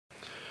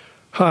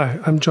Hi,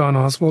 I'm John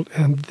Oswald,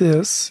 and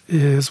this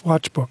is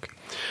Watchbook,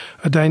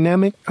 a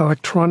dynamic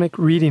electronic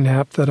reading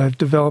app that I've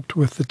developed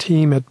with the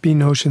team at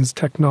bNotions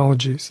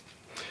Technologies.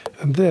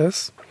 And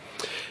this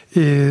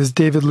is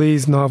David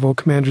Lee's novel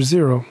Commander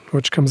Zero,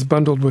 which comes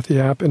bundled with the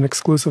app in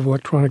exclusive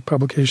electronic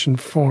publication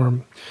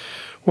form.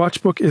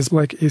 Watchbook is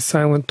like a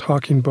silent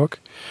talking book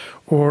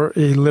or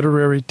a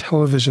literary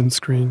television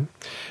screen.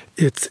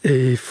 It's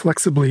a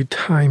flexibly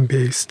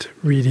time-based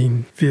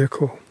reading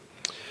vehicle.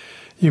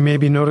 You may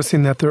be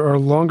noticing that there are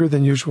longer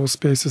than usual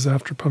spaces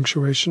after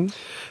punctuation.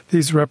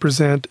 These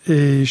represent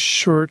a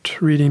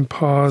short reading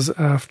pause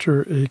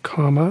after a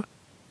comma,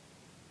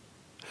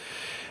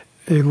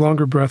 a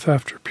longer breath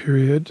after a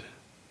period,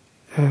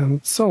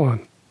 and so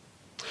on.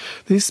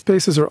 These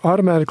spaces are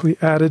automatically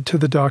added to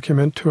the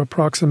document to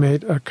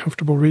approximate a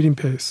comfortable reading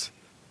pace.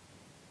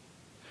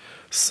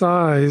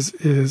 Size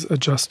is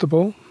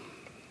adjustable.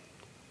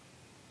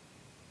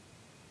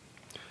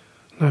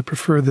 I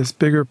prefer this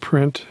bigger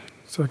print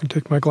so I can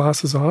take my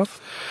glasses off.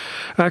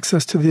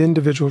 Access to the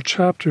individual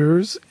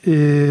chapters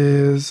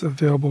is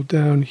available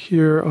down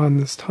here on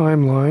this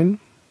timeline.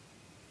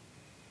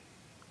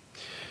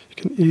 You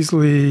can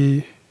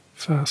easily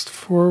fast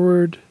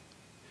forward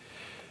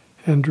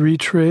and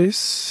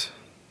retrace,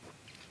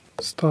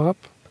 stop,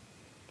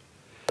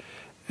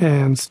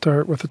 and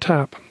start with a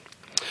tap.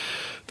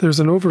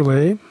 There's an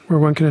overlay where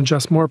one can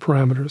adjust more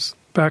parameters.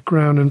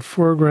 Background and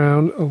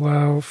foreground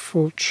allow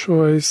full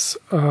choice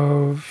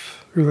of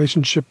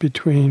relationship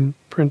between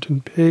print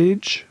and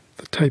page.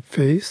 The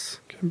typeface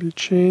can be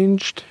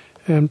changed,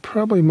 and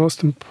probably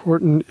most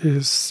important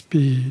is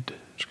speed,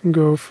 which can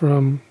go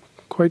from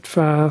quite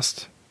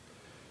fast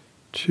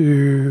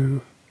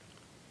to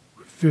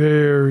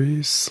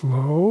very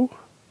slow.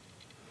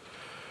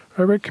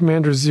 I read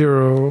Commander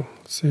Zero,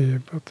 let's see,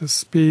 about this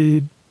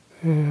speed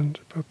and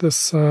about this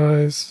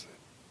size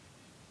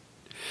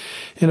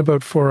in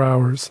about 4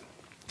 hours.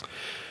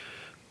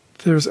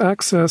 There's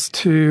access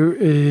to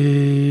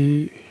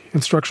a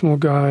instructional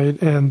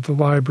guide and the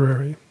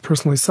library,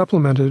 personally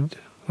supplemented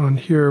on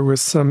here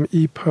with some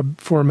EPUB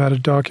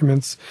formatted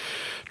documents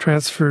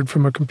transferred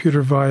from a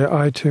computer via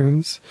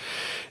iTunes,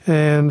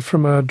 and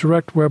from a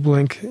direct web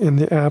link in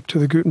the app to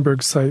the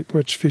Gutenberg site,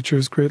 which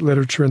features great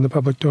literature in the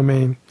public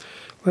domain.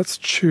 Let's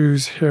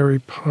choose Harry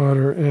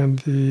Potter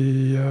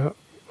and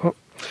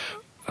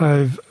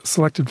I've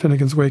selected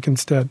Finnegan's Wake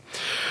instead.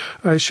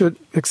 I should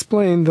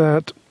explain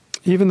that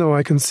even though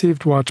I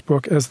conceived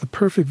Watchbook as the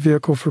perfect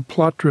vehicle for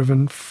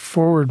plot-driven,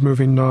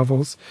 forward-moving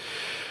novels,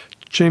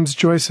 James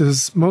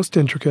Joyce's most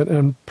intricate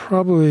and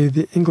probably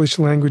the English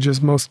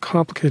language's most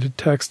complicated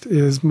text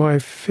is my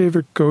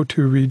favorite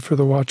go-to read for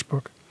the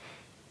Watchbook.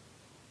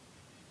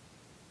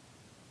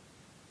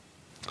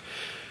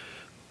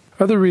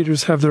 Other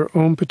readers have their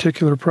own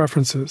particular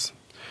preferences.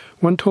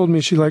 One told me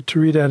she liked to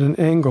read at an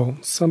angle,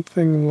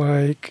 something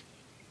like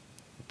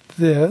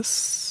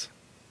this,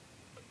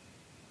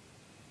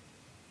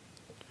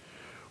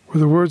 where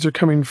the words are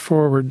coming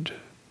forward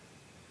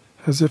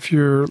as if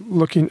you're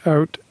looking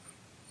out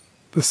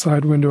the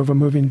side window of a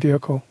moving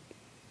vehicle.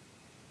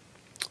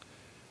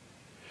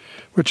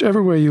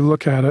 Whichever way you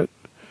look at it,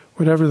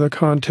 whatever the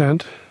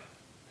content,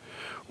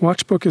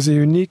 Watchbook is a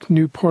unique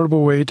new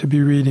portable way to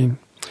be reading.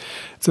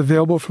 It's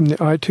available from the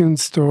iTunes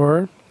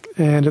Store,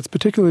 and it's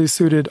particularly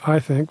suited, I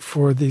think,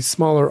 for the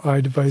smaller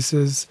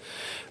iDevices,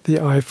 the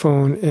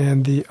iPhone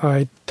and the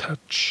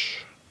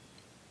iPodTouch.